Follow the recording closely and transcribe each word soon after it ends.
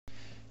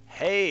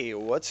Hey,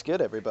 what's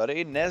good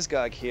everybody?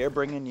 Nezgog here,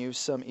 bringing you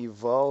some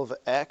Evolve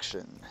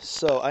action.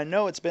 So, I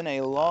know it's been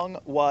a long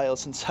while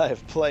since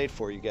I've played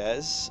for you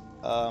guys,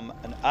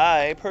 and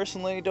I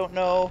personally don't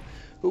know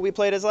who we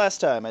played as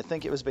last time. I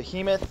think it was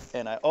Behemoth,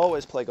 and I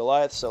always play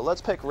Goliath, so let's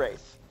pick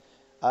Wraith.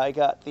 I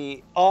got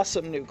the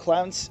awesome new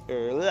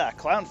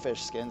clownfish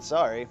skin,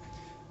 sorry.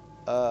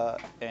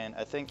 And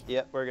I think,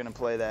 yep, we're going to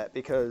play that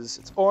because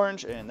it's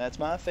orange and that's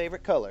my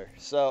favorite color.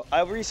 So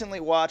I recently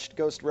watched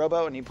Ghost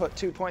Robo and he put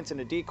 2 points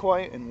into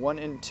Decoy and 1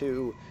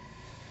 into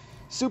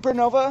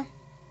Supernova.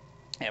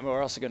 And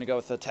we're also going to go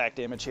with attack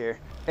damage here.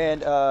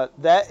 And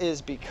that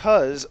is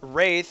because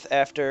Wraith,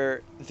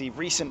 after the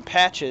recent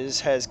patches,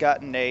 has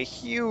gotten a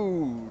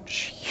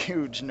huge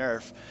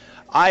nerf.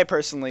 I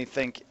personally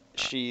think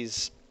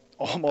she's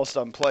almost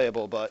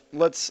unplayable, but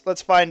let's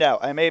find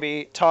out. I may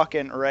be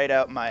talking right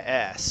out my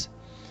ass.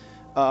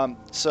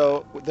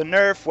 So the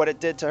nerf, what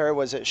it did to her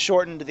was it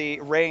shortened the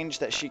range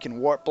that she can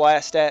warp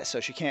blast at, so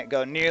she can't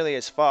go nearly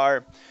as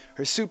far.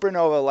 Her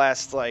supernova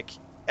lasts like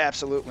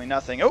absolutely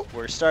nothing. Oh,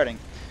 we're starting.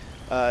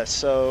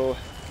 So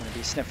I'm gonna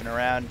be sniffing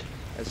around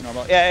as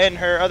normal. Yeah, and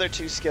her other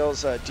two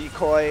skills,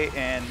 decoy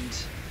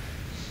and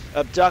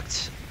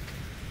abduct.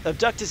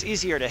 Abduct is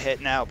easier to hit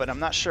now, but I'm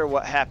not sure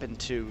what happened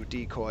to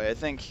decoy. I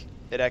think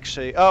it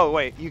actually... Oh,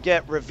 wait, you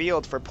get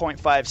revealed for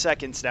 0.5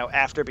 seconds now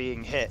after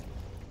being hit,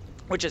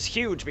 which is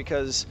huge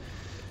because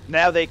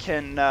now they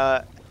can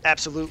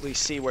absolutely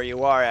see where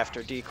you are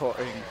after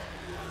decoying.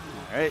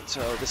 Alright,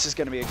 so this is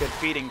going to be a good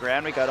feeding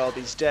ground. We got all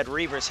these dead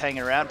reavers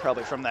hanging around,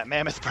 probably from that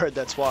mammoth bird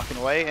that's walking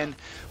away. And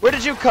where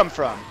did you come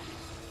from?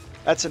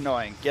 That's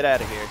annoying. Get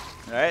out of here.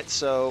 Alright,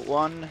 so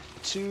 1,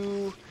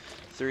 2,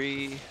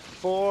 3,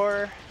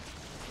 4...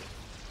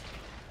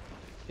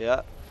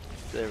 Yeah,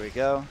 there we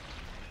go.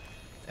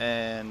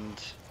 And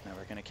now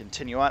we're going to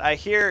continue on. I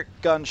hear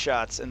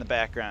gunshots in the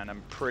background,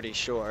 I'm pretty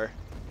sure.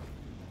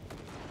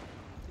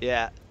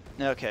 Yeah,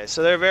 okay,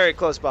 so they're very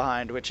close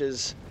behind, which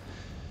is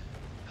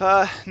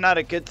not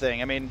a good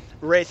thing. I mean,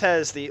 Wraith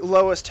has the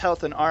lowest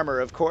health and armor,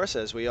 of course,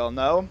 as we all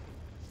know,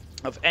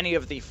 of any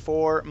of the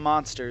 4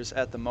 monsters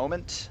at the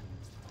moment.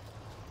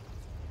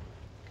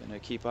 Gonna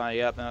keep on,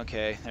 yep,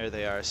 okay, there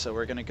they are. So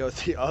we're gonna go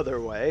the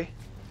other way,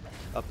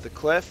 up the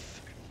cliff.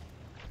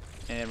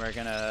 And we're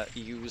gonna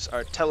use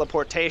our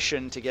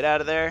teleportation to get out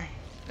of there.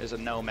 There's a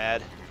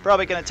nomad.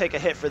 Probably gonna take a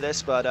hit for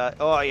this, but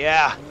oh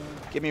yeah,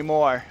 give me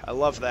more. I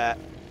love that.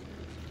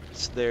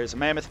 So there's a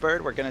mammoth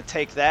bird. We're gonna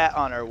take that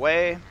on our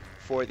way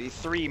for the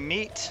 3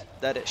 meat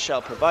that it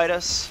shall provide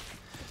us,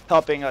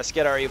 helping us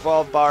get our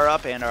evolve bar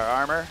up and our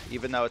armor,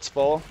 even though it's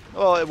full.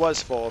 Well, it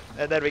was full,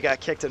 and then we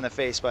got kicked in the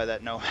face by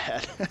that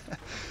nomad.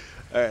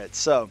 All right,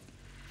 so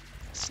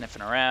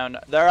sniffing around.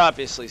 They're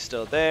obviously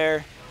still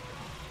there.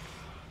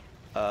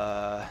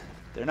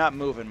 They're not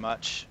moving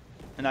much.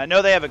 And I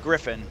know they have a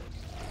griffin.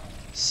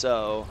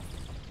 So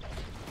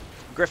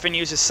Griffin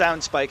uses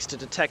sound spikes to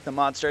detect the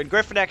monster. And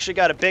Griffin actually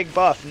got a big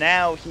buff.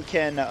 Now he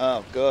can...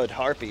 oh, good.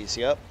 Harpies.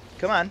 Yep.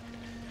 Come on.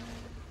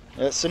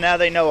 So now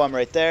they know I'm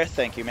right there.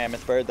 Thank you,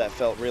 Mammoth Bird. That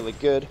felt really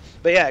good.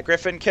 But yeah,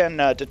 Griffin can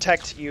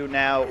detect you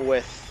now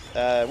with...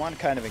 I want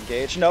to kind of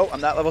engage. No,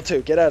 I'm not level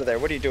 2. Get out of there.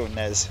 What are you doing,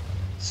 Nez?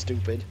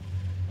 Stupid.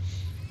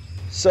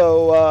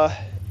 So,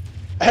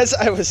 as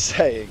I was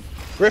saying...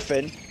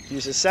 Griffin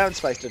uses sound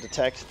spikes to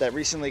detect that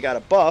recently got a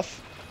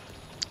buff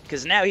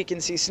because now he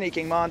can see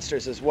sneaking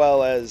monsters as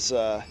well as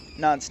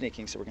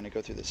non-sneaking. So we're going to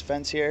go through this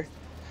fence here.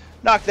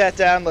 Knock that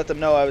down, let them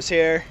know I was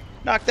here.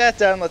 Knock that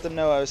down, let them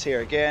know I was here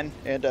again.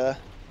 And,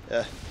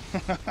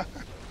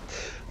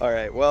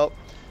 Alright, well,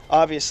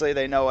 obviously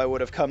they know I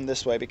would have come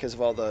this way because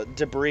of all the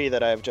debris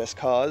that I've just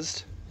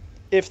caused.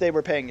 If they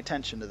were paying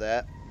attention to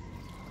that.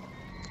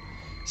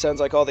 Sounds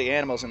like all the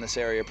animals in this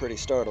area are pretty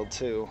startled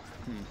too.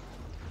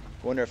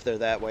 Wonder if they're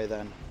that way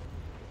then.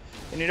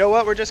 And you know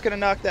what? We're just going to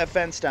knock that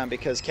fence down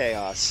because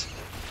chaos.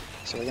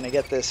 So we're going to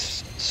get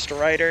this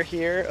Strider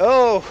here.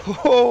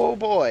 Oh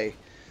boy.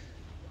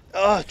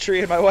 Oh,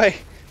 tree in my way.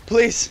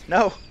 Please,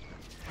 no.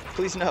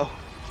 Please, no.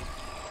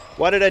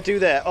 Why did I do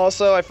that?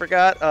 Also, I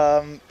forgot,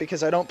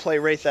 because I don't play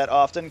Wraith that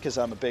often because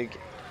I'm a big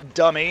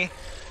dummy.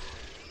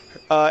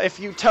 If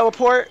you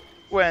teleport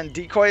when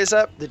decoy is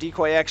up, the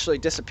decoy actually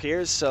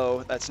disappears,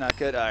 so that's not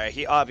good. Alright,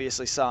 he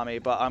obviously saw me,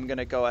 but I'm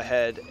gonna go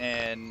ahead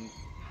and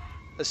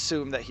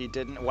assume that he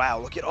didn't. Wow,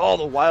 look at all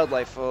the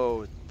wildlife.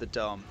 Oh, the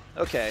dome.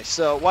 Okay,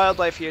 so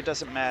wildlife here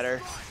doesn't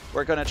matter.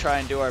 We're gonna try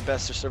and do our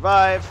best to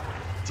survive.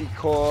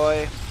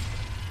 Decoy.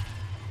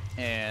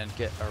 And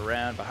get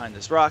around behind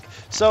this rock.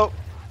 So,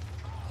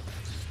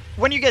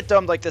 when you get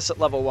domed like this at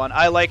level 1,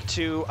 I like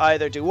to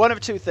either do one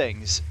of 2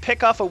 things.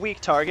 Pick off a weak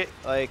target,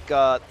 like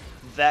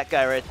that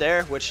guy right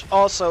there, which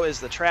also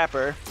is the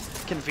trapper.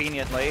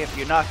 Conveniently, if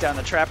you knock down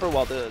the trapper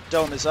while the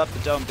dome is up, the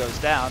dome goes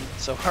down.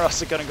 So we're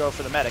also going to go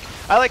for the medic.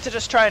 I like to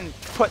just try and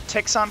put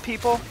ticks on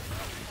people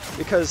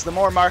because the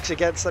more marks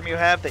against them you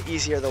have, the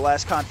easier the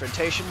last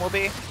confrontation will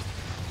be.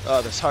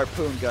 Oh, this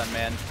harpoon gun,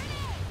 man.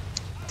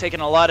 Taking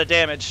a lot of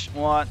damage.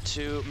 Want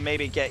to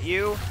maybe get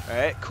you.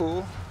 Alright,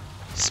 cool.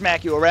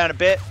 Smack you around a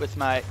bit with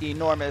my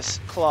enormous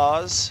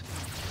claws.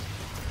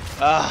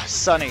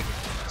 Sunny.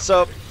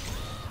 So,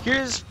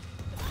 here's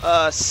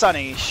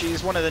Sunny.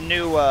 She's one of the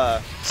new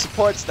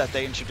supports that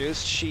they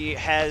introduced. She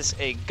has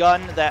a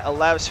gun that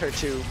allows her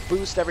to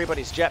boost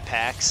everybody's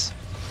jetpacks.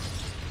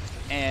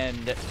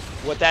 And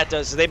what that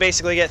does is they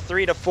basically get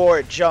 3 to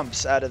 4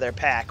 jumps out of their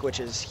pack, which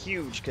is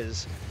huge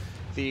because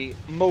the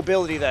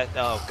mobility that...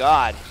 Oh,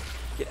 God.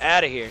 Get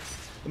out of here.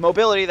 The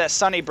mobility that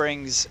Sunny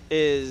brings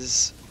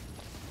is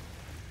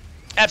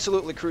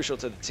absolutely crucial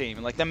to the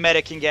team. Like, the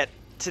medic can get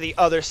to the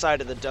other side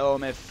of the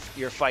dome if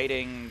you're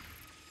fighting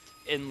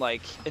in,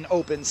 like, an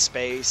open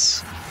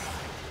space.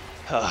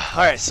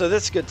 Alright, so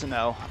that's good to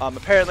know.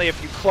 Apparently,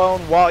 if you clone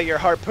while you're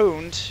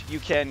harpooned, you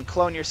can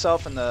clone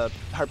yourself and the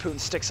harpoon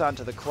sticks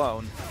onto the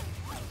clone.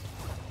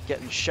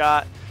 Getting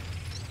shot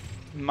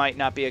might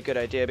not be a good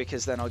idea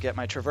because then I'll get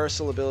my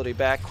traversal ability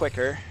back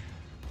quicker.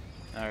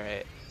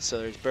 Alright, so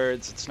there's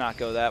birds. Let's not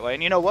go that way.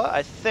 And you know what?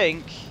 I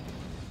think...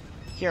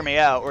 Hear me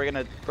out. We're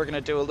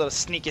gonna do a little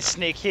sneaky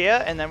sneak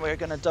here, and then we're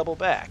gonna double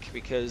back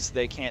because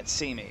they can't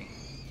see me.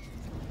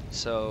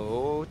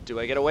 So, do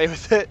I get away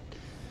with it?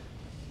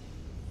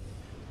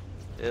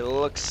 It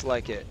looks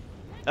like it.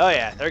 Oh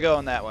yeah, they're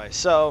going that way.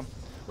 So,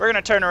 we're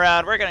going to turn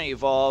around, we're going to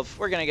evolve,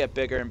 we're going to get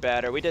bigger and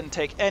badder. We didn't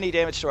take any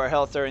damage to our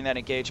health during that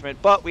engagement,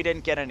 but we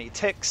didn't get any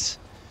ticks,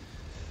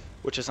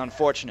 which is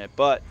unfortunate,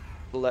 but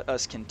let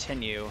us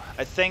continue.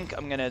 I think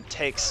I'm going to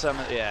take some...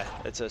 Yeah,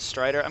 it's a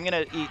Strider. I'm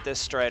going to eat this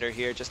Strider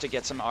here just to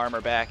get some armor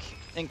back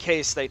in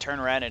case they turn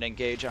around and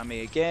engage on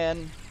me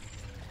again.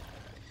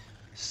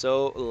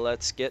 So,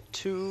 let's get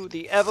to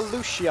the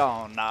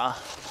evolution.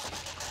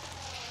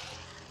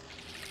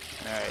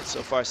 Alright,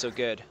 so far so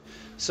good.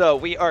 So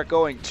we are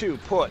going to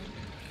put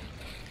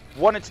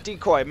one into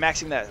decoy,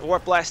 maxing that,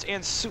 warp blast,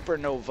 and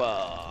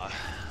supernova.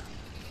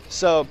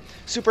 So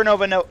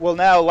supernova will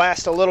now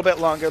last a little bit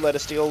longer, let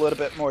us deal a little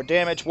bit more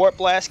damage. Warp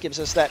blast gives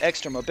us that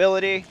extra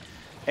mobility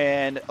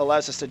and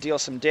allows us to deal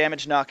some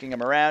damage, knocking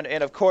them around.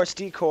 And of course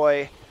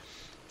decoy,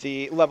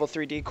 the level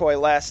 3 decoy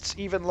lasts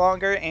even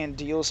longer and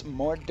deals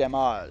more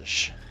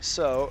damage.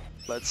 So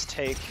let's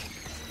take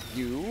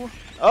you.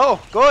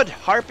 Oh, good!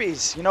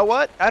 Harpies! You know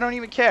what? I don't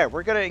even care.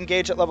 We're going to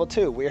engage at level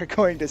 2. We are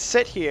going to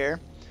sit here,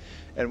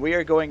 and we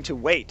are going to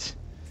wait.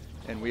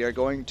 And we are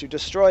going to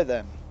destroy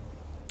them.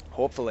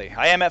 Hopefully.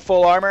 I am at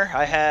full armor.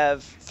 I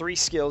have 3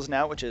 skills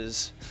now, which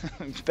is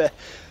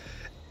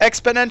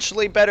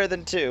exponentially better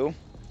than 2.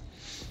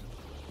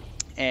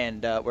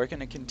 And we're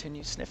going to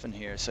continue sniffing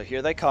here. So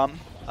here they come.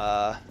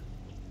 I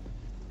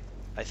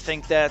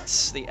think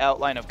that's the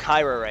outline of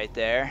Kyra right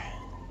there.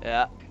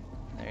 Yeah,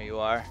 there you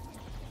are.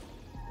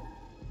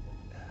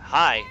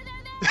 Hi.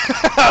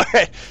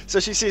 Alright, so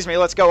she sees me.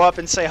 Let's go up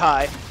and say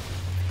hi.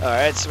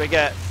 Alright, so we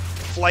get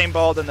flame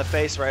balled in the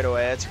face right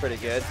away. That's pretty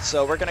good.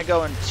 So we're going to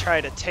go and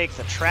try to take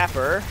the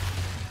Trapper,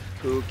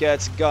 who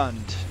gets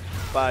gunned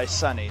by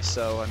Sunny.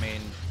 So, I mean,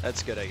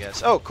 that's good, I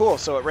guess. Oh, cool.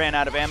 So it ran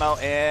out of ammo,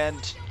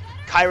 and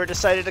Kyra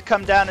decided to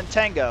come down and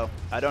tango.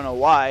 I don't know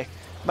why.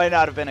 Might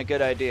not have been a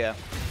good idea.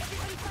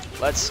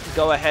 Let's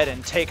go ahead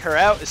and take her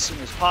out as soon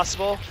as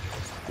possible.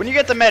 When you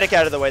get the medic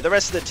out of the way, the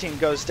rest of the team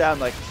goes down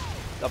like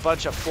a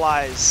bunch of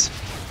flies.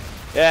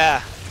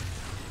 Yeah.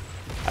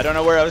 I don't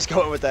know where I was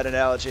going with that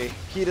analogy.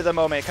 Heat of the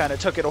moment kind of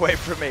took it away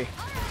from me.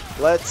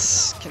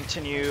 Let's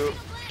continue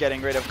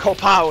getting rid of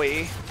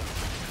Kopawi.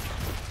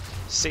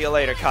 See you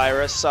later,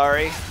 Kyra.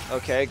 Sorry.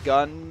 Okay,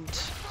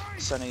 gunned.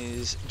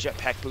 Sunny's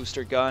jetpack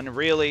booster gun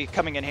really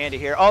coming in handy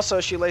here. Also,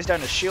 she lays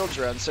down a shield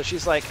run, so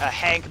she's like a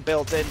Hank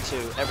built into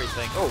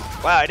everything.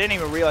 Oh, wow, I didn't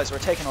even realize we're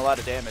taking a lot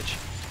of damage.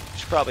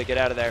 Should probably get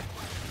out of there.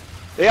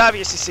 They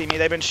obviously see me.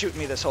 They've been shooting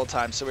me this whole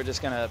time, so we're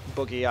just going to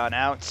boogie on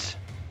out.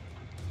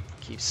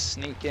 Keep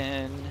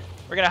sneaking.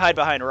 We're going to hide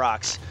behind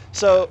rocks.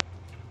 So,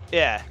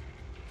 yeah.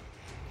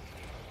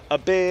 A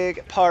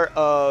big part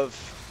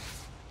of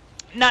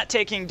not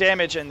taking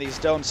damage in these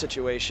dome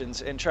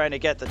situations and trying to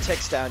get the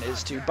ticks down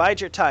is to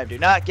bide your time. Do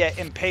not get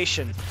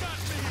impatient.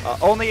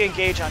 Only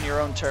engage on your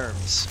own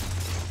terms.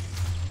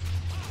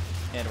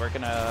 And we're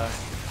going to...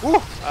 Woo!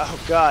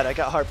 Oh, God, I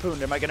got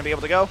harpooned. Am I going to be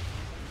able to go?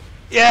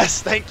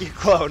 Yes, thank you,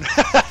 clone.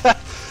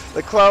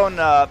 The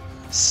clone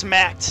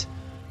smacked...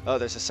 Oh,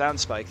 there's a sound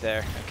spike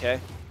there. Okay.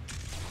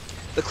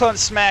 The clone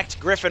smacked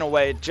Griffin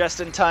away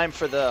just in time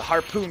for the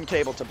harpoon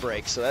cable to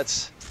break, so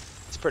that's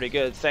pretty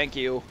good. Thank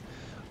you,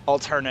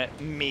 alternate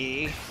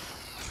me.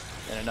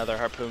 And another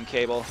harpoon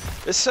cable.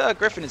 This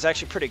Griffin is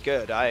actually pretty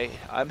good.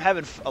 I'm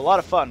having a lot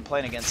of fun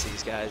playing against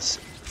these guys.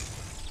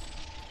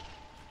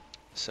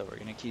 So we're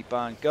going to keep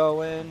on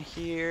going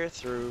here,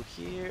 through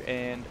here,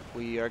 and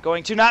we are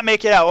going to not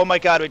make it out. Oh my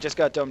God, we just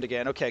got domed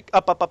again. Okay,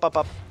 up, up, up, up,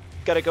 up.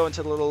 Got to go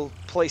into the little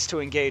place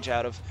to engage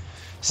out of.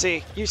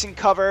 See, using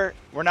cover,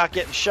 we're not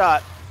getting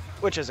shot,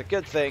 which is a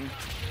good thing,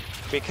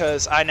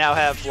 because I now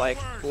have, like,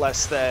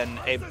 less than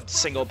a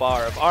single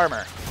bar of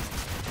armor.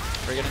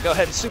 We're going to go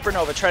ahead and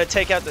supernova, try to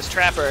take out this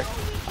Trapper.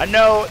 I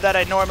know that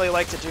I normally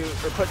like to do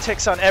or put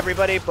ticks on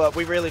everybody, but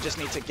we really just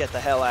need to get the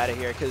hell out of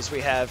here because we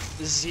have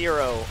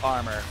 0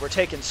 armor. We're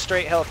taking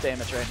straight health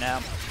damage right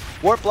now.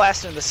 Warp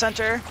blast in the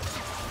center.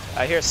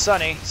 I hear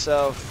Sunny,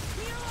 so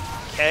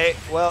Okay,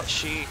 well,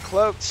 she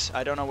cloaked.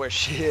 I don't know where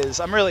she is.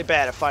 I'm really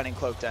bad at finding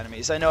cloaked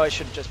enemies. I know I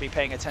should just be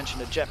paying attention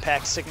to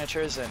jetpack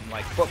signatures and,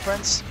 like,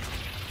 footprints.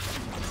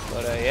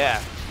 But,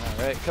 yeah.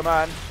 Alright, come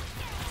on.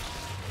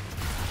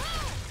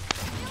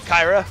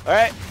 Kyra,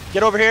 alright.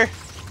 Get over here.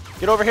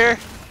 Get over here.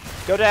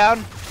 Go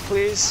down,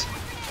 please.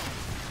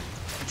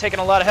 I'm taking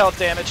a lot of health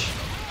damage.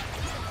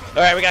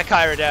 Alright, we got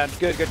Kyra down.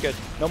 Good, good, good.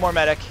 No more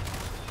medic.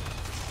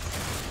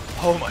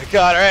 Oh my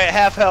god, alright,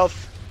 half health.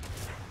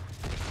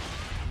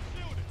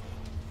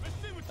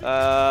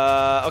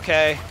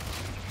 Okay.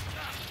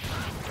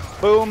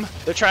 Boom.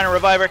 They're trying to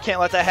revive her.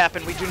 Can't let that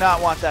happen. We do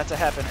not want that to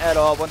happen at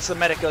all. Once the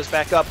medic goes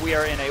back up, we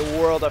are in a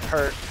world of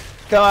hurt.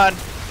 Come on.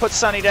 Put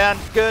Sunny down.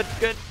 Good,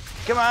 good.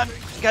 Come on.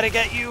 Gotta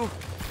get you.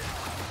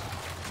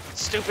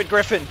 Stupid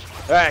Griffin.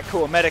 Alright,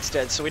 cool. Medic's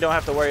dead, so we don't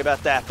have to worry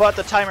about that. But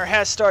the timer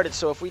has started,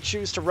 so if we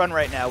choose to run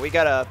right now, we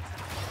gotta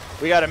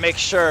make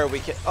sure we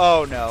can...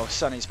 Oh, no.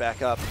 Sunny's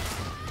back up.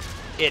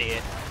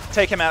 Idiot.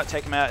 Take him out,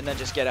 and then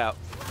just get out.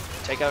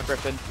 Take out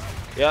Griffin.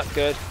 Yep,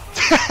 good.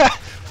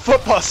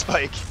 Football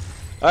spike.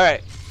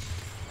 Alright.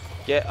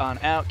 Get on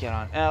out, get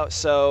on out.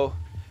 So,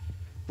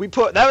 we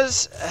put... That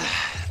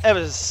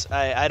was...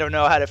 I don't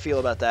know how to feel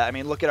about that. I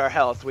mean, look at our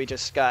health. We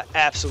just got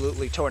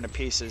absolutely torn to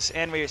pieces.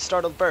 And we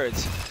startled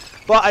birds.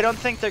 But I don't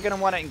think they're going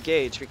to want to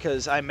engage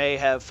because I may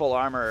have full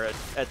armor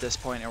at this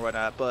point or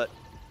whatnot. But,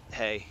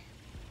 hey.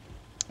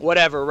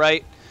 Whatever,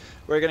 right?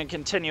 We're going to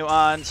continue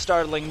on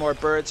startling more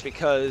birds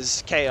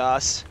because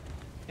chaos.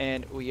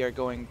 And we are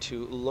going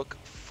to look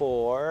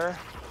for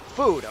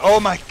food. Oh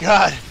my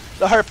god.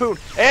 The harpoon.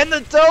 And the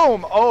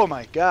dome. Oh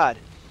my god.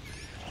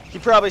 You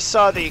probably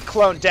saw the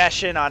clone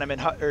dash in on him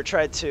and or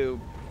tried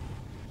to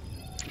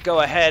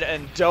go ahead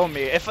and dome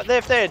me. If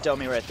they had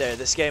domed me right there,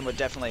 this game would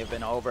definitely have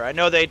been over. I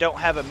know they don't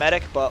have a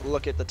medic, but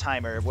look at the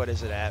timer. What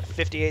is it at?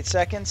 58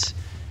 seconds?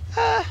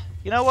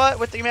 You know what?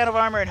 With the amount of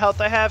armor and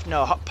health I have,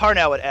 no,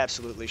 Parnell would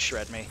absolutely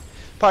shred me.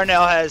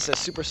 Parnell has a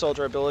super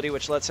soldier ability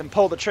which lets him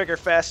pull the trigger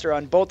faster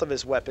on both of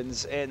his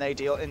weapons, and they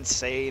deal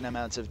insane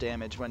amounts of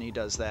damage when he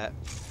does that.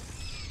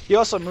 He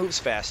also moves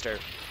faster.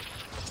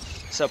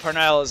 So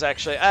Parnell is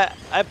actually...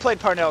 I've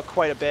played Parnell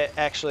quite a bit,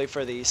 actually,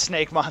 for the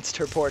snake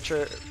monster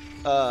portrait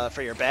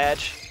for your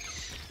badge.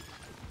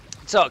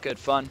 It's all good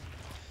fun.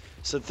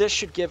 So this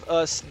should give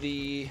us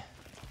the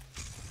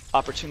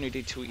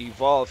opportunity to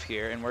evolve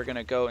here, and we're going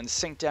to go and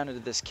sink down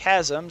into this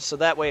chasm, so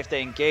that way if they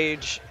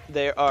engage,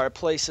 there are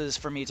places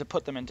for me to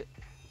put them into...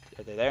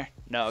 Are they there?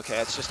 No, okay,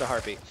 that's just a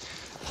harpy.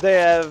 They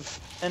have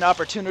an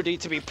opportunity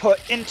to be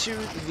put into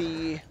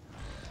the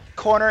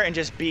corner and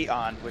just beat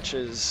on, which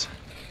is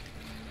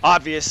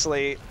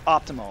obviously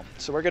optimal.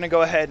 So we're going to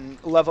go ahead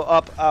and level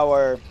up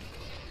our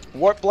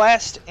Warp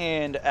Blast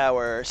and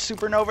our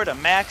Supernova to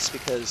max,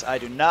 because I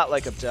do not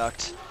like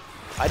Abduct.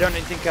 I don't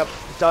even think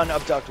I've done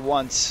Abduct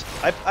once.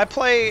 I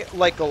play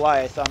like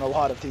Goliath on a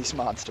lot of these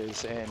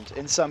monsters, and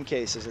in some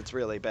cases it's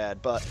really bad,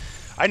 but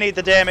I need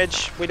the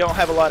damage. We don't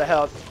have a lot of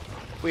health.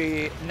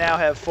 We now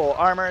have full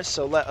armor,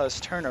 so let us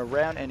turn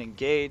around and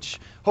engage.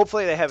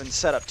 Hopefully they haven't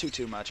set up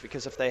too much,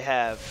 because if they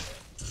have,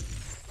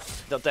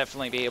 they'll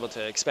definitely be able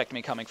to expect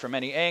me coming from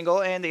any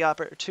angle, and the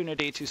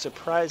opportunity to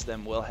surprise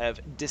them will have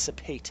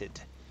dissipated.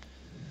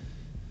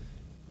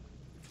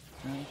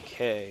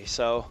 Okay,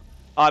 so...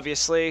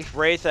 Obviously,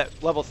 Wraith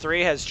at level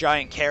 3 has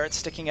giant carrots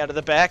sticking out of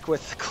the back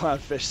with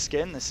clownfish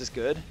skin. This is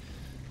good.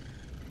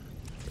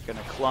 We're going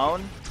to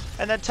clone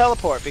and then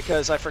teleport,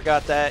 because I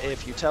forgot that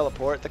if you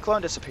teleport, the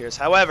clone disappears.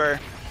 However,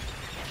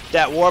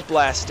 that Warp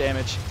Blast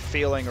damage,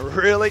 feeling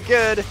really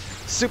good.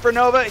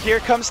 Supernova, here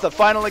comes the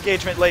final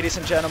engagement, ladies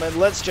and gentlemen.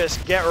 Let's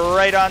just get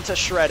right on to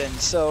shredding.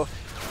 So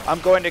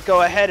I'm going to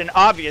go ahead and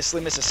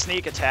obviously miss a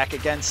sneak attack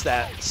against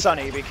that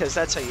Sunny, because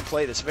that's how you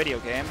play this video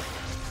game.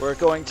 We're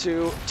going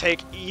to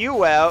take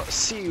you out,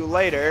 see you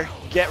later,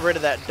 get rid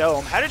of that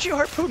dome. How did you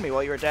harpoon me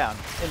while you were down?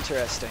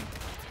 Interesting.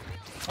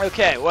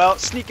 Okay, well,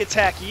 sneak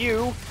attack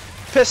you.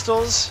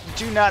 Pistols,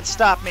 do not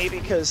stop me,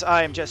 because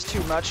I am just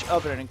too much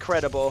of an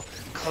incredible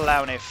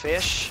clowny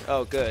fish.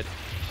 Oh, good.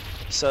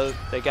 So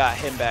they got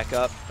him back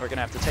up. We're going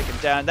to have to take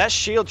him down. That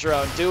shield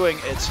drone doing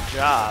its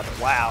job.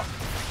 Wow.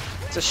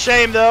 It's a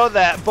shame, though,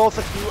 that both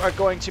of you are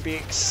going to be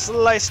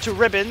sliced to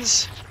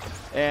ribbons.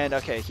 And,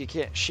 okay,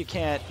 she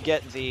can't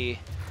get the...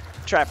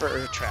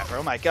 Trapper,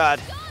 oh my god.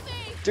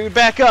 Dude,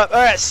 back up.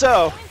 Alright,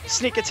 so,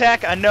 sneak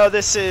attack. I know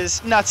this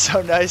is not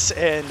so nice,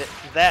 and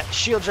that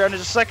shield drone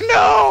is just like,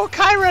 no,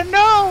 Kyra,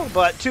 no!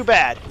 But too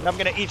bad. And I'm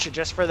gonna eat you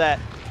just for that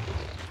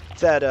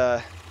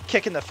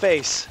kick in the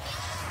face.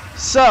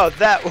 So,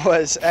 that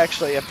was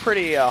actually a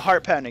pretty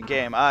heart-pounding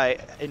game. I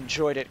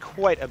enjoyed it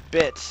quite a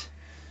bit.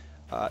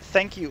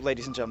 Thank you,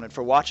 ladies and gentlemen,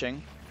 for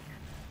watching.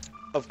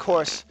 Of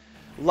course,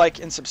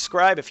 like and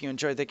subscribe if you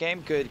enjoyed the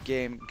game. Good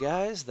game,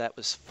 guys. That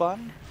was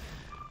fun.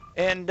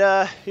 And,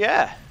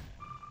 yeah,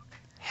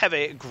 have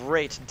a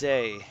great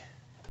day.